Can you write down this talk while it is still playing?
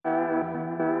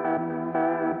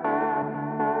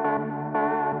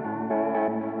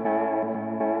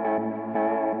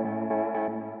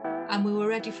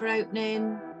ready for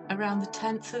opening around the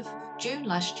 10th of June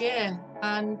last year,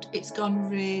 and it's gone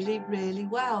really, really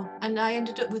well. And I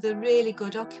ended up with a really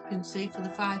good occupancy for the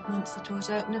 5 months that I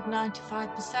was open of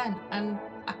 95%. And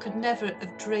I could never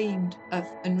have dreamed of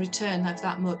and return of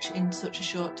that much in such a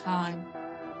short time.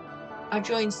 I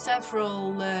joined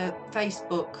several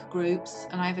Facebook groups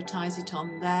and I advertise it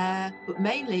on there, but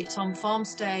mainly it's on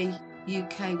Farmstay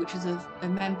UK, which is a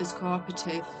members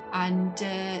cooperative, and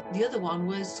the other one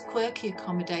was Quirky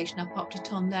Accommodation. I popped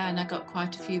it on there and I got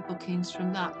quite a few bookings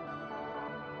from that.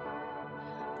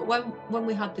 But when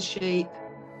we had the sheep,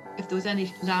 if there was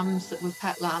any lambs that were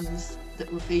pet lambs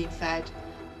that were being fed,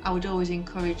 I would always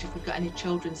encourage, if we've got any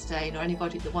children staying or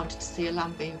anybody that wanted to see a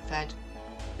lamb being fed,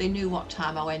 they knew what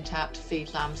time I went out to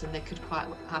feed lambs and they could quite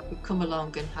happily come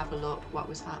along and have a look what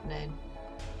was happening.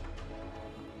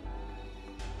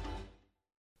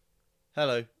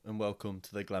 Hello and welcome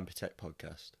to the Glamping Tech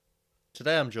podcast.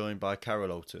 Today I'm joined by Carol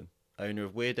Oulton, owner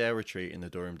of Weird Ale Retreat in the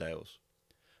Durham Dales.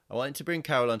 I wanted to bring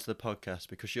Carol onto the podcast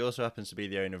because she also happens to be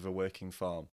the owner of a working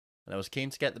farm, and I was keen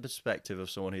to get the perspective of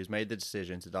someone who's made the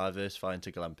decision to diversify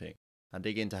into glamping and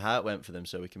dig into how it went for them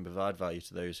so we can provide value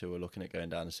to those who are looking at going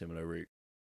down a similar route.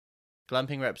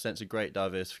 Glamping represents a great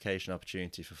diversification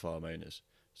opportunity for farm owners,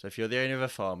 so if you're the owner of a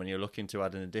farm and you're looking to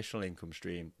add an additional income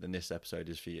stream, then this episode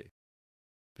is for you.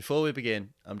 Before we begin,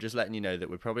 I'm just letting you know that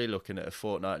we're probably looking at a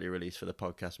fortnightly release for the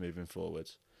podcast moving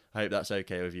forwards. I hope that's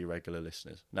okay with you regular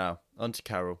listeners. Now, on to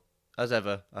Carol. As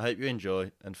ever, I hope you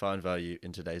enjoy and find value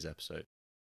in today's episode.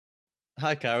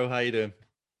 Hi Carol, how are you doing?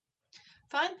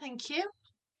 Fine, thank you.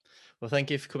 Well,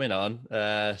 thank you for coming on.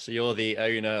 So you're the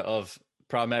owner of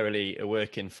primarily a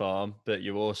working farm, but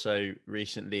you also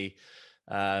recently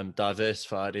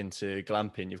diversified into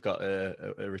glamping. You've got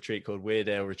a retreat called Weird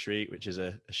Ale Retreat, which is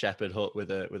a shepherd hut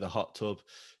with a hot tub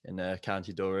in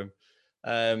County Durham.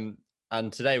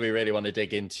 And today we really want to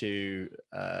dig into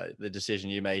the decision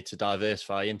you made to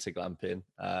diversify into glamping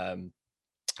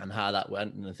and how that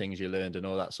went and the things you learned and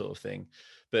all that sort of thing.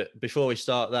 But before we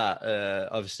start that,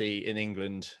 obviously in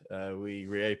England, we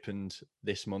reopened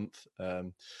this month.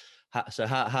 So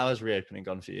how has reopening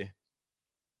gone for you?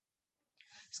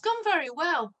 It's gone very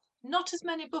well. Not as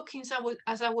many bookings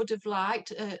as I would have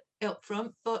liked up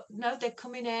front, but no, they're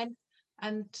coming in,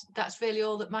 and that's really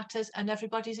all that matters. And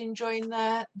everybody's enjoying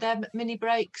their mini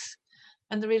breaks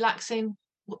and the relaxing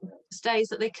stays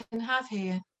that they can have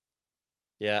here.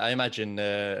 Yeah, I imagine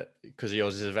because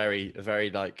yours is a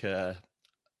very like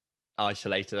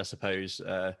isolated, I suppose.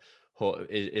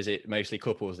 Is it mostly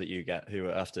couples that you get who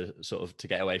have to sort of to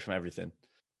get away from everything?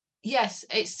 Yes,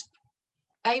 it's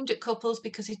aimed at couples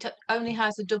because it only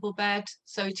has a double bed,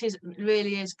 so it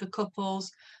really is for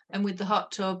couples. And with the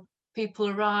hot tub, people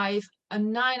arrive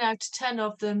and 9 out of 10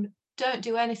 of them don't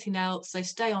do anything else. They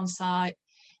stay on site,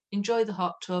 enjoy the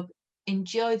hot tub,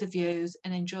 enjoy the views,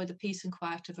 and enjoy the peace and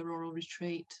quiet of a rural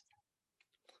retreat.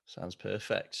 Sounds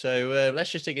perfect. So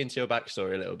let's just dig into your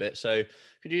backstory a little bit. So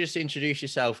could you just introduce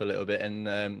yourself a little bit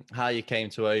and how you came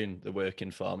to own the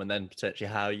working farm, and then potentially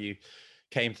how you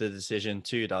came to the decision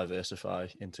to diversify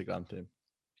into glamping?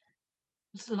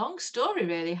 It's a long story,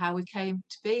 really, how we came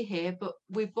to be here, but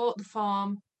we bought the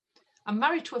farm. I'm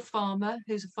married to a farmer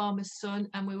who's a farmer's son,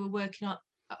 and we were working on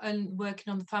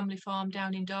the family farm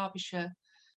down in Derbyshire.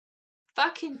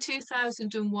 Back in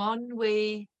 2001,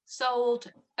 we sold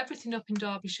everything up in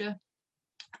Derbyshire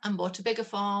and bought a bigger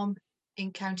farm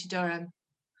in County Durham.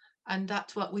 And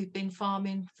that's what we've been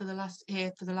farming for the last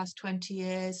 20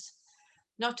 years.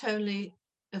 Not only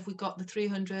have we got the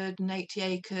 380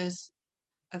 acres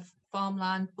of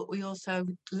farmland, but we also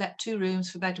let 2 rooms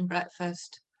for bed and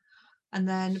breakfast. And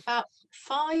then about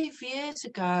 5 years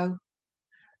ago,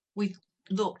 we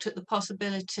looked at the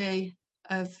possibility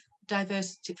of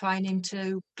diversifying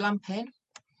into glamping.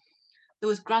 There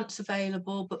was grants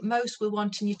available, but most were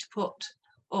wanting you to put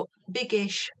up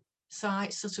biggish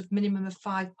sites, sort of minimum of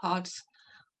 5 pods.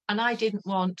 And I didn't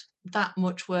want that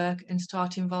much work and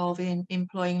start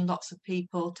employing lots of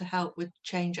people to help with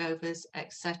changeovers,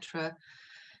 etc.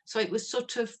 So it was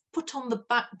sort of put on the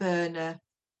back burner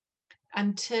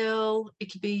until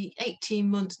it could be 18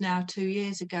 months now, 2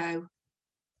 years ago.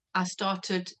 I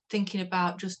started thinking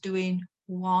about just doing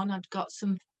one. I'd got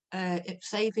some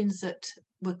savings that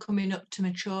were coming up to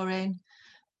maturing.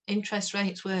 Interest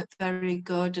rates weren't very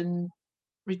good, and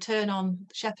return on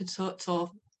shepherd's huts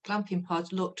or glamping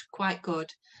pods looked quite good.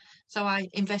 So I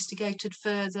investigated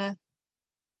further,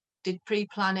 did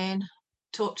pre-planning,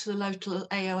 talked to the local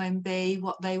AONB,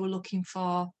 what they were looking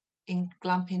for in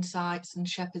glamping sites and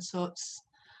shepherd's huts,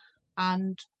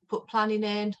 and put planning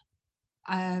in.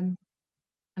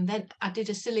 And then I did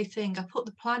a silly thing. I put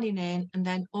the planning in and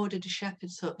then ordered a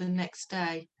shepherd's hut the next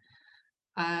day.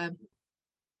 Um,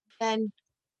 then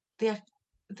the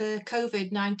the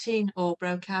COVID-19 all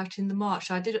broke out in the March.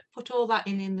 So I did put all that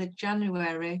in the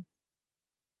January,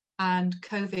 and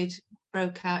COVID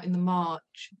broke out in the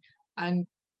March. And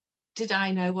did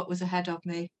I know what was ahead of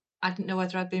me? I didn't know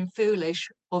whether I'd been foolish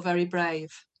or very brave.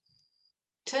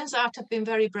 Turns out I've been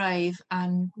very brave,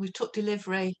 and we took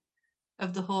delivery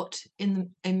of the hut in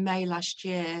May last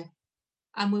year,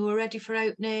 and we were ready for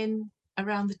opening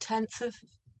around the 10th of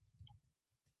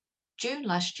June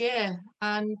last year,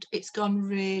 and it's gone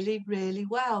really, really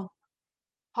well.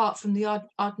 Apart from the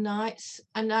odd nights,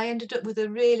 and I ended up with a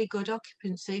really good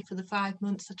occupancy for the 5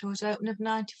 months that I was open of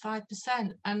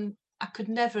 95%, and I could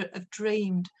never have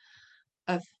dreamed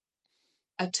of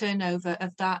a turnover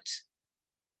of that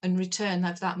and return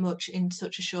of that much in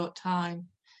such a short time.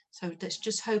 So that's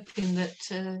just hoping that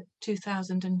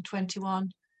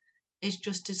 2021 is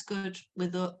just as good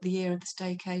with the year of the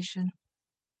staycation.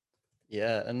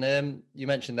 Yeah, and you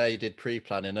mentioned there you did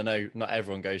pre-planning. I know not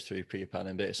everyone goes through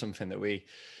pre-planning, but it's something that we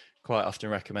quite often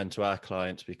recommend to our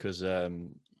clients because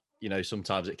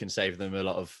sometimes it can save them a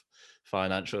lot of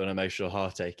financial and emotional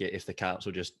heartache if the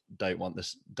council just don't want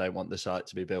the site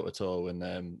to be built at all,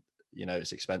 and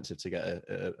it's expensive to get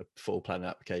a full planning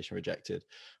application rejected.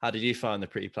 How did you find the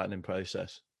pre-planning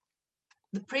process?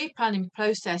 The pre-planning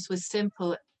process was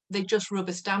simple. They just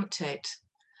rubber stamped it.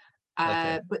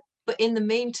 Okay. But in the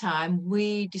meantime,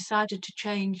 we decided to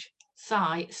change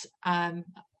sites that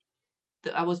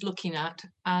I was looking at,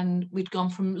 and we'd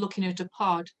gone from looking at a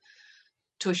pod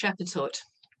to a shepherd's hut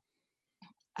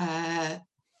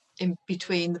in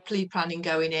between the pre-planning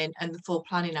going in and the full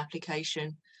planning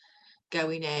application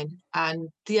going in. And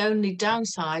the only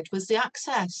downside was the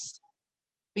access,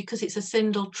 because it's a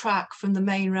single track from the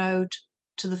main road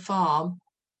to the farm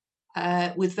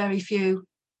with very few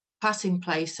passing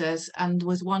places, and there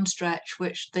was one stretch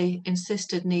which they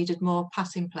insisted needed more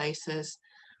passing places,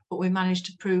 but we managed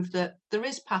to prove that there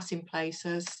is passing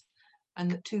places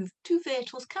and that two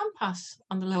vehicles can pass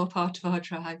on the lower part of our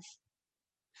drive.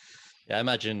 Yeah, I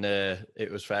imagine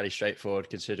it was fairly straightforward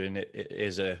considering it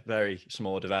is a very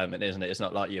small development, isn't it? It's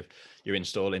not like you're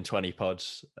installing 20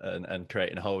 pods and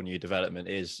creating a whole new development.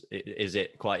 Is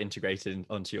it quite integrated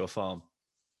onto your farm?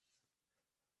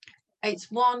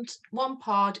 It's one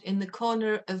pod in the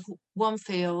corner of one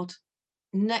field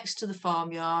next to the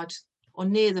farmyard or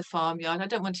near the farmyard. I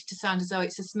don't want it to sound as though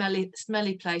it's a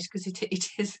smelly place, because it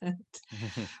isn't,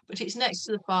 but it's next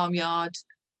to the farmyard,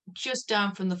 just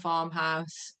down from the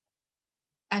farmhouse.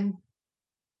 And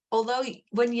although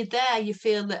when you're there, you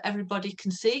feel that everybody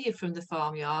can see you from the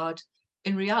farmyard,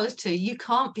 in reality, you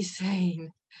can't be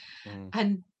seen. Mm.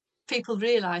 And people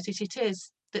realise it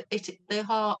is that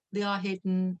they are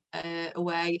hidden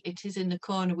away. It is in the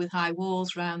corner with high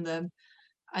walls around them,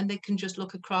 and they can just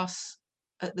look across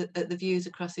at the views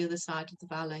across the other side of the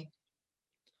valley.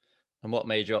 And what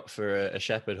made you opt for a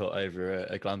shepherd hut over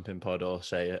a glamping pod or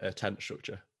say a tent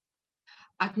structure?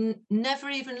 I'd never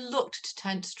even looked at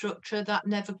tent structure. That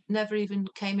never even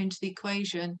came into the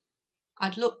equation.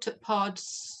 I'd looked at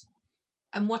pods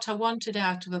and what I wanted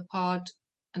out of a pod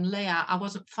and layout. I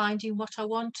wasn't finding what I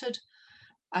wanted,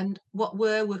 and what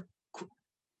were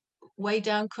way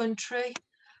down country.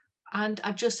 And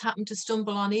I just happened to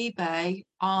stumble on eBay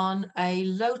on a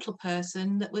local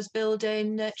person that was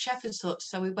building shepherd's huts.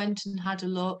 So we went and had a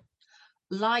look,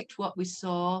 liked what we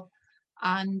saw,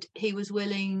 and he was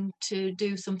willing to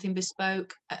do something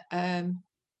bespoke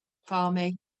for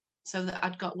me, so that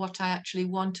I'd got what I actually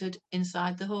wanted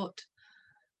inside the hut.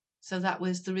 So that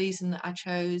was the reason that I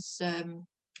chose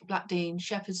Blackdean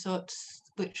Shepherd's Huts,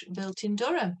 which built in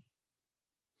Durham.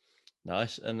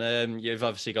 Nice. And you've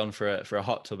obviously gone for a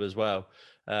hot tub as well.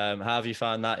 How have you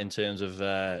found that in terms of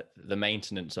the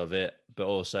maintenance of it, but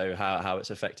also how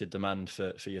it's affected demand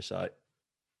for your site?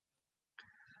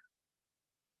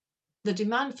 The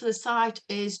demand for the site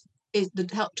is the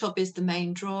hot tub is the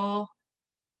main draw.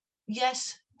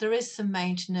 Yes, there is some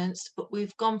maintenance, but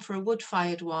we've gone for a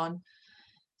wood-fired one,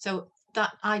 so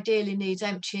that ideally needs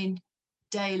emptying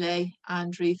daily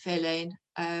and refilling.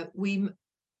 We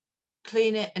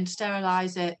clean it and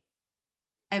sterilise it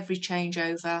every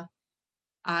changeover,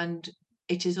 and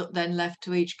it is then left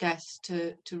to each guest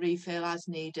to refill as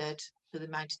needed for the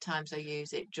amount of times they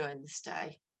use it during the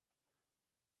stay.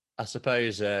 I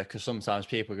suppose because sometimes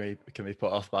people can be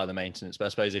put off by the maintenance, but I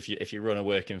suppose if you run a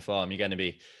working farm, you're going to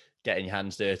be getting your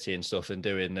hands dirty and stuff and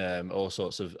doing all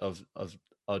sorts of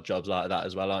odd jobs like that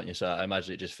as well, aren't you? So I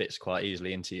imagine it just fits quite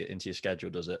easily into your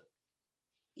schedule, does it?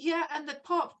 Yeah, and the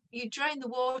pot, you drain the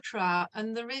water out,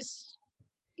 and there is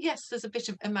yes, there's a bit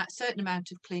of a certain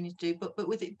amount of cleaning to do, but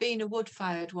with it being a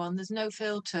wood-fired one, there's no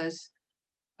filters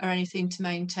or anything to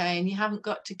maintain. You haven't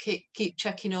got to keep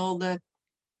checking all the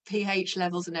pH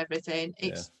levels and everything.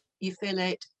 Yeah. You fill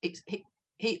it,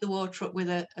 heat the water up with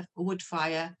a wood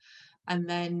fire, and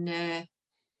then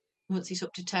once it's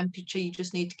up to temperature, you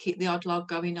just need to keep the odd log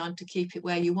going on to keep it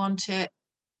where you want it,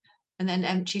 and then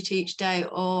empty it each day.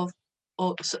 Or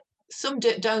some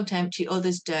don't empty,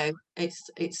 others do.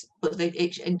 But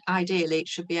ideally it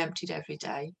should be emptied every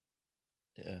day.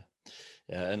 Yeah.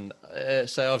 Yeah, and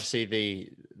so obviously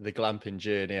the glamping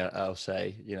journey, I'll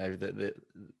say, you know,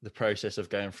 the process of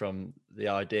going from the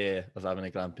idea of having a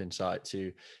glamping site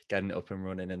to getting it up and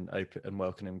running and open and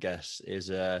welcoming guests is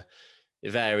it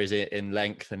varies in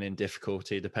length and in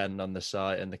difficulty depending on the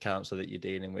site and the council that you're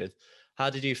dealing with. How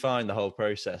did you find the whole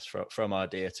process from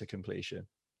idea to completion?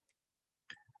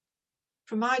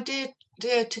 From idea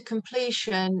to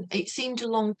completion, it seemed a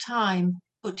long time,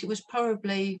 but it was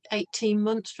probably 18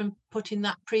 months from putting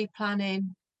that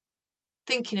pre-planning,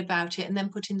 thinking about it, and then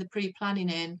putting the pre-planning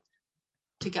in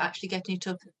to actually getting it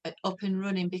up and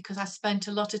running, because I spent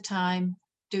a lot of time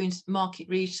doing market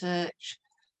research,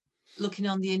 looking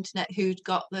on the internet who'd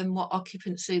got them, what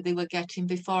occupancy they were getting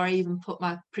before I even put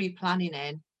my pre-planning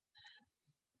in.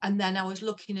 And then I was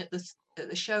looking at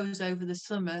the shows over the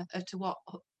summer to what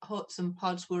huts and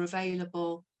pods were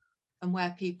available and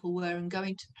where people were, and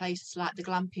going to places like the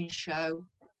glamping show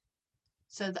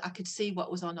so that I could see what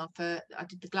was on offer. I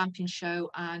did the glamping show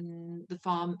and the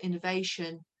farm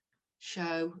innovation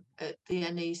show at the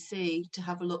NEC to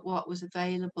have a look what was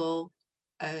available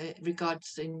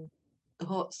regards in the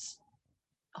huts,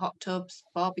 hot tubs,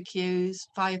 barbecues,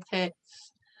 fire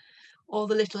pits, all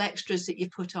the little extras that you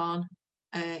put on,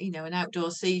 and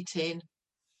outdoor seating.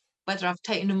 Whether I've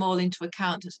taken them all into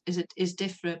account is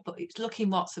different, but it's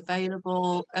looking what's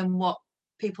available and what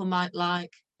people might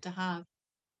like to have.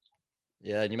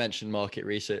 Yeah, and you mentioned market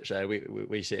research there.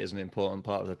 We see it as an important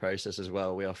part of the process as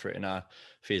well. We offer it in our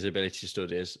feasibility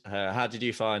studies. How did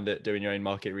you find that doing your own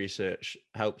market research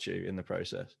helped you in the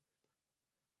process?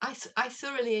 I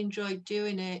thoroughly enjoyed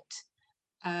doing it,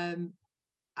 and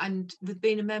with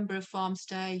being a member of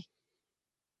Farmstay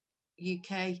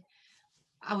UK,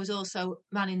 I was also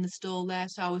manning the stall there,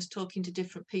 so I was talking to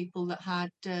different people that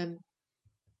had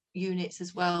units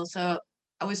as well. So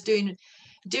I was doing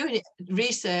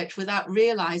research without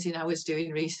realizing I was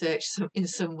doing research in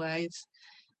some ways,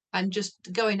 and just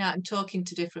going out and talking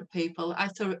to different people. I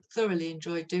thoroughly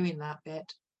enjoyed doing that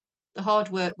bit. The hard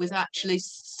work was actually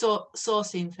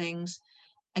sourcing things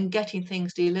and getting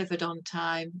things delivered on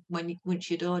time once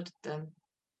you'd ordered them.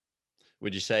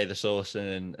 Would you say the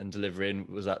sourcing and delivering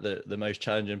was that the most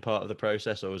challenging part of the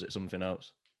process, or was it something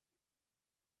else?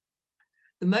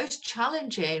 The most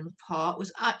challenging part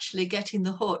was actually getting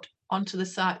the hut onto the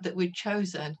site that we'd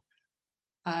chosen.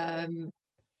 Um,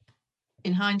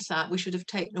 in hindsight, we should have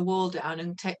taken a wall down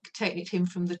and taken it in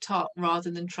from the top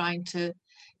rather than trying to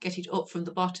get it up from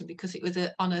the bottom, because it was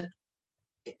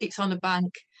it's on a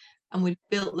bank, and we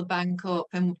built the bank up,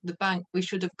 and the bank, we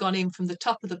should have gone in from the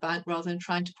top of the bank rather than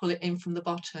trying to pull it in from the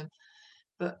bottom.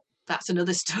 But that's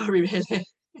another story, really.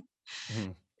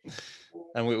 Mhm.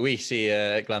 And we see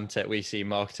Glamtech, we see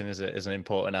marketing as an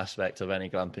important aspect of any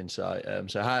glamping site.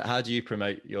 So how do you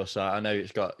promote your site? I know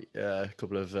it's got a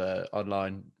couple of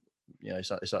online, you know,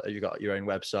 it's like you've got your own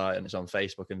website and it's on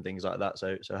Facebook and things like that.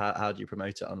 So how do you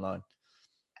promote it online?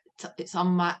 It's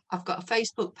on I've got a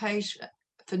Facebook page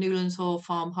for Newlands Hall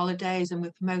Farm Holidays, and we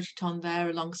promote it on there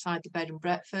alongside the bed and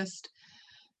breakfast.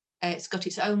 It's got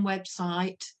its own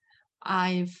website.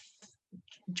 I've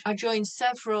I joined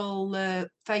several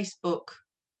Facebook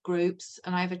groups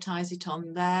and I advertise it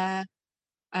on there.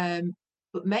 Um,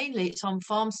 but mainly it's on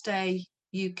Farmstay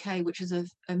UK, which is a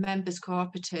members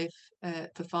cooperative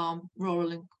for farm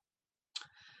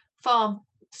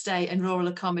stay and rural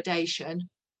accommodation.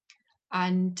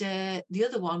 And the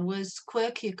other one was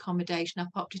quirky accommodation. I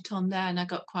popped it on there and I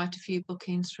got quite a few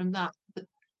bookings from that. But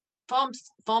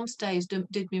farm stays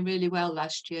did me really well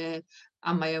last year,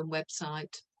 and my own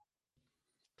website.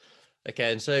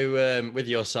 Okay, and so with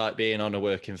your site being on a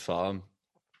working farm,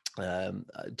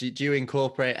 do you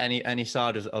incorporate any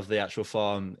side of the actual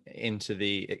farm into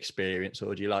the experience,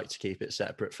 or do you like to keep it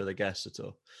separate for the guests at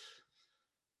all?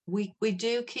 We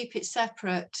do keep it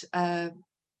separate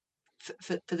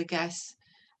for the guests,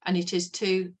 and it is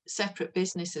two separate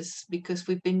businesses, because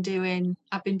I've been doing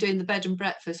the bed and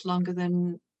breakfast longer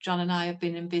than John and I have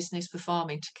been in business for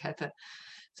farming together.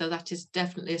 So that is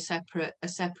definitely a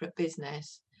separate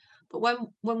business. But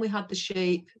when we had the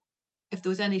sheep, if there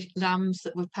was any lambs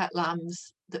that were pet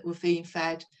lambs that were being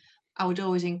fed, I would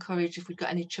always encourage, if we've got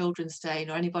any children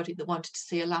staying or anybody that wanted to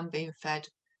see a lamb being fed,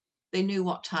 they knew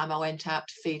what time I went out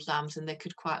to feed lambs, and they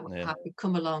could quite Yeah. happy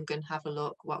come along and have a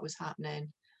look what was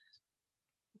happening.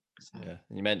 So. Yeah,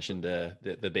 you mentioned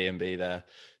the B&B there.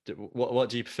 What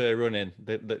do you prefer running,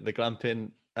 the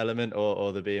glamping element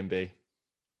or the B&B?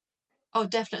 Oh,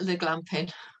 definitely the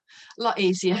glamping. A lot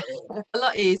easier, a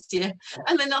lot easier,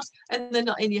 and they're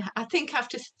not in your. I think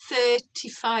after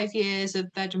 35 years of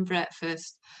bed and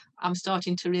breakfast, I'm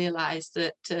starting to realise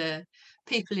that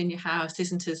people in your house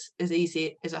isn't as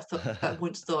easy as I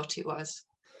once thought it was.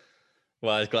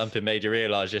 Well, has glamping made you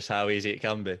realise just how easy it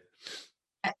can be?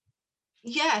 Uh,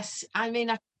 yes, I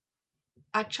mean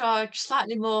I charge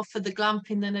slightly more for the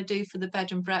glamping than I do for the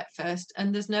bed and breakfast,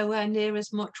 and there's nowhere near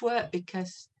as much work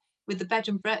because with the bed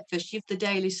and breakfast you've the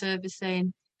daily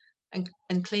servicing and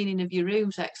cleaning of your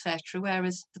rooms, etc.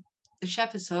 Whereas the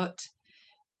shepherd's hut,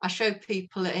 I show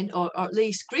people in, or at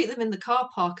least greet them in the car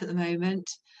park at the moment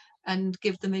and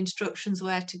give them instructions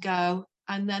where to go.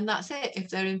 And then that's it. If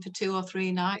they're in for 2 or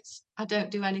 3 nights, I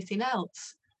don't do anything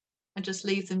else. I just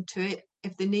leave them to it.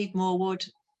 If they need more wood,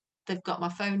 they've got my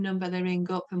phone number, they ring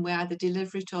up and we either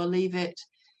deliver it or leave it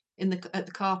at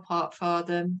the car park for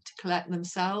them to collect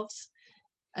themselves.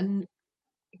 And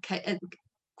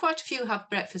quite a few have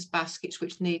breakfast baskets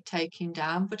which need taking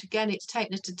down, but again, it's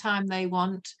taken at the time they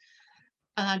want,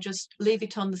 and I just leave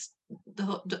it on the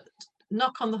hut,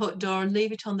 knock on the hut door and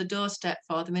leave it on the doorstep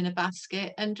for them in a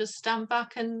basket, and just stand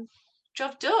back and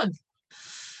job done.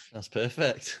 That's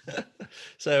perfect.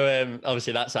 So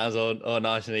obviously that sounds all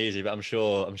nice and easy, but I'm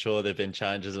sure there've been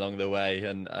challenges along the way,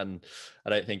 and I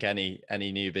don't think any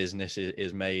new business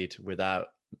is made without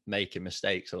making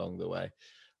mistakes along the way.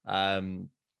 Um,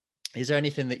 is there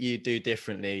anything that you do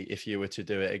differently if you were to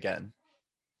do it again?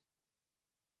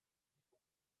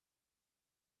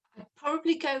 I'd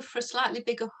probably go for a slightly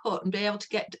bigger hut and be able to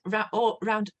get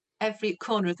around every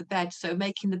corner of the bed, so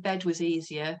making the bed was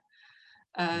easier.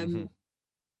 Hmm. Um,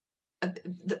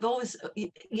 they've always,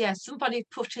 yeah, somebody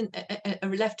put in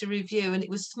left a review and it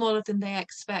was smaller than they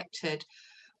expected,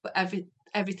 but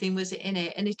everything was in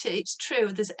it, and it's true.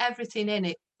 There's everything in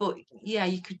it, but yeah,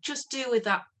 you could just do with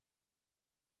that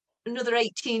another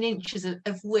 18 inches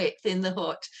of width in the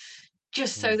hut,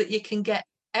 just so Mm. that you can get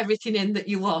everything in that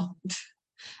you want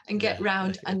and get Yeah.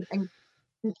 round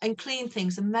and clean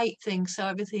things and make things so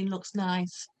everything looks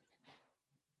nice.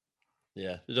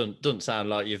 Yeah, it doesn't sound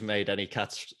like you've made any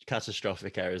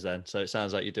catastrophic errors then. So it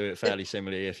sounds like you do it Uh, fairly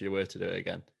similarly if you were to do it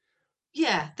again.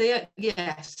 Yeah, they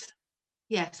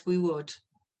yes, we would.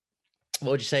 What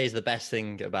would you say is the best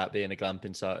thing about being a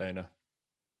glamping site owner?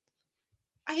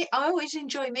 I always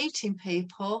enjoy meeting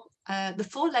people. The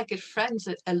four-legged friends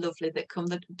are lovely that come.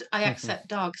 That I accept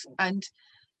dogs, and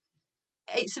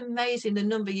it's amazing the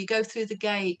number. You go through the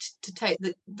gate to take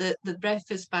the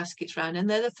breakfast baskets round, and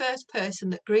they're the first person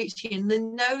that greets you, and they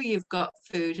know you've got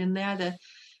food, and they either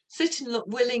sit and look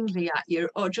willingly at you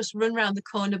or just run round the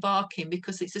corner barking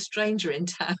because it's a stranger in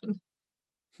town.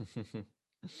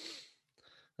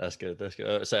 That's good. That's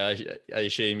good. So I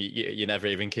assume you never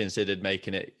even considered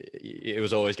making it. It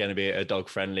was always going to be a dog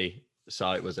friendly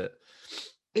site, was it?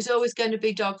 It's always going to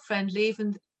be dog friendly,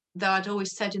 even though I'd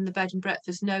always said in the bed and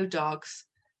breakfast, no dogs.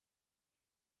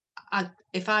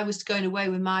 If I was going away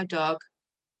with my dog,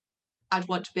 I'd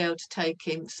want to be able to take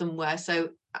him somewhere. So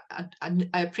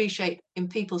I appreciate in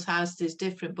people's houses is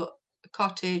different, but a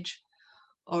cottage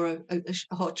or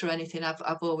a hut or anything,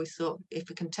 I've always thought if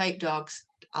we can take dogs,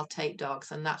 I'll take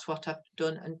dogs, and that's what I've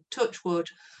done. And touch wood,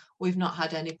 I've not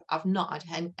had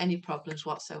any problems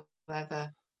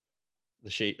whatsoever. The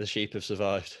sheep have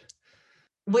survived.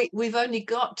 We've only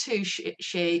got two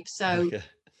sheep, so Okay.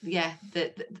 yeah,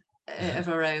 of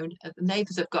our own. The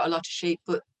neighbours have got a lot of sheep,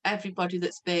 but everybody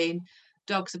that's been,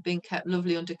 dogs have been kept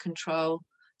lovely under control.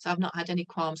 So I've not had any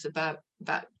qualms about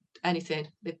anything.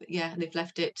 Yeah, they've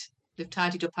left it. They've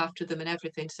tidied up after them and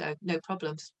everything, so no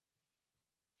problems.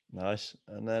 Nice.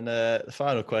 And then the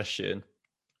final question: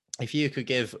 if you could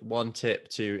give one tip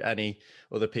to any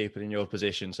other people in your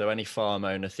position, so any farm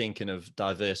owner thinking of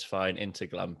diversifying into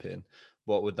glamping,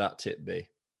 what would that tip be?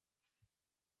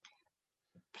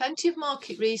 Plenty of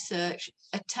market research.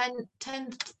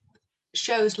 Attend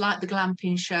shows like the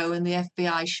Glamping show and the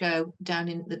FBI show down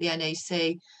in the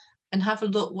NAC, and have a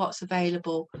look what's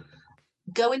available.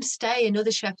 Go and stay in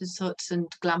other shepherd's huts and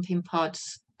glamping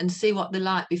pods and see what they're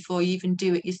like before you even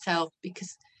do it yourself,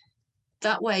 because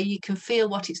that way you can feel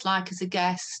what it's like as a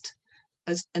guest,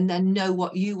 and then know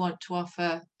what you want to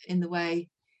offer in the way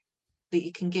that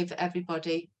you can give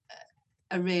everybody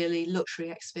a really luxury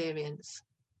experience.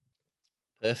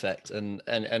 Perfect. And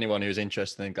anyone who's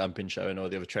interested in glamping show and all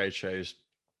the other trade shows,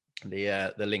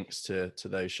 the links to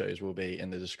those shows will be in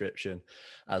the description,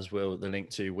 as will the link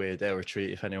to Weird Ale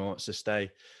Retreat if anyone wants to stay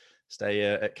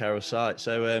at Carol's site.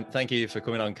 So thank you for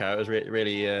coming on, Carol. It was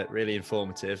really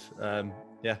informative.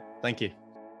 Yeah, thank you.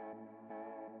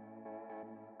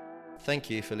 Thank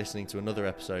you for listening to another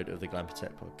episode of the Glamping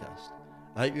Tech podcast.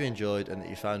 I hope you enjoyed and that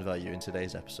you found value in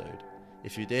today's episode.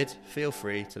 If you did, feel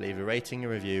free to leave a rating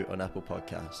and review on Apple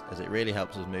Podcasts, as it really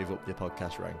helps us move up the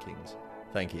podcast rankings.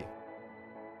 Thank you.